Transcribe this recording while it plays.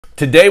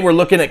Today we're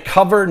looking at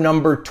cover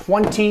number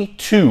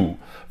 22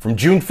 from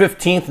June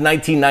 15th,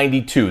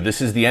 1992.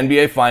 This is the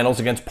NBA Finals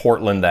against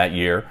Portland that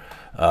year,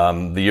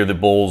 the year the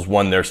Bulls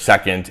won their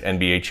second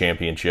NBA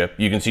championship.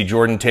 You can see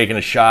Jordan taking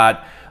a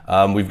shot.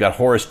 We've got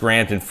Horace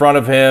Grant in front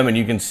of him, and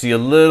you can see a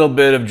little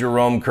bit of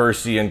Jerome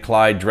Kersey and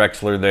Clyde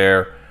Drexler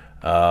there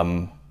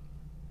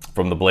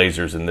from the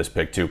Blazers in this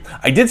pic too.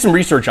 I did some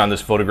research on this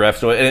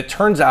photograph, and it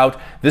turns out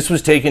this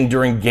was taken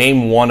during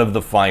Game 1 of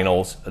the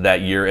Finals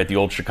that year at the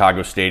old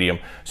Chicago Stadium.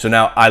 So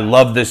now I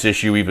love this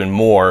issue even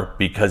more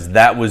because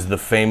that was the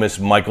famous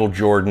Michael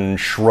Jordan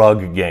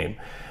shrug game.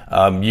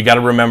 You got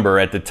to remember,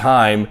 at the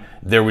time,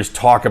 there was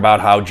talk about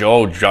how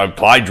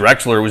Clyde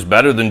Drexler was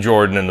better than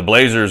Jordan, and the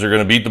Blazers are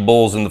going to beat the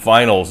Bulls in the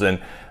Finals. And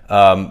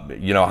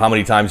you know, how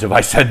many times have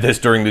I said this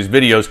during these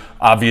videos?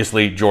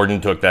 Obviously,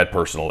 Jordan took that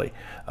personally.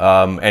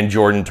 And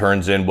Jordan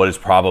turns in what is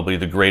probably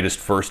the greatest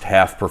first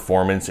half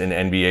performance in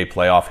NBA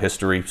playoff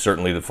history,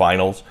 certainly the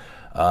Finals.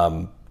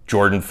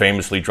 Jordan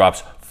famously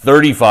drops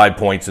 35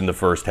 points in the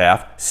first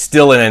half,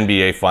 still an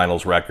NBA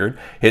Finals record.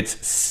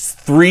 Hits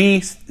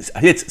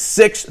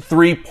 6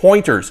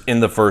 three-pointers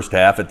in the first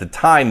half. At the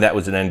time, that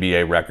was an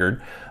NBA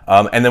record.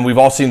 And then we've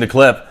all seen the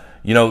clip,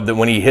 you know, that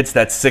when he hits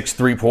that 6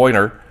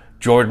 three-pointer,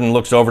 Jordan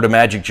looks over to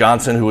Magic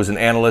Johnson, who was an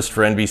analyst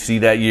for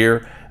NBC that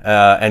year,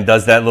 and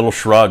does that little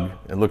shrug.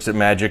 It looks at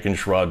Magic and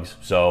shrugs.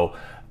 So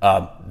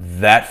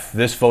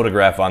this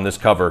photograph on this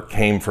cover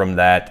came from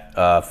that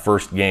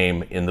first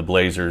game in the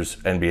Blazers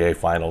NBA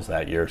Finals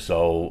that year.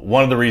 So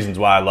one of the reasons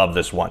why I love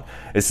this one.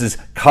 This is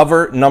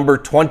cover number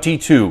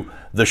 22,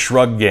 the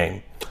Shrug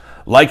Game.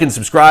 Like and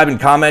subscribe and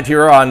comment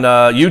here on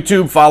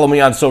YouTube. Follow me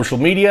on social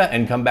media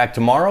and come back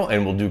tomorrow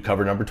and we'll do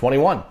cover number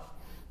 21.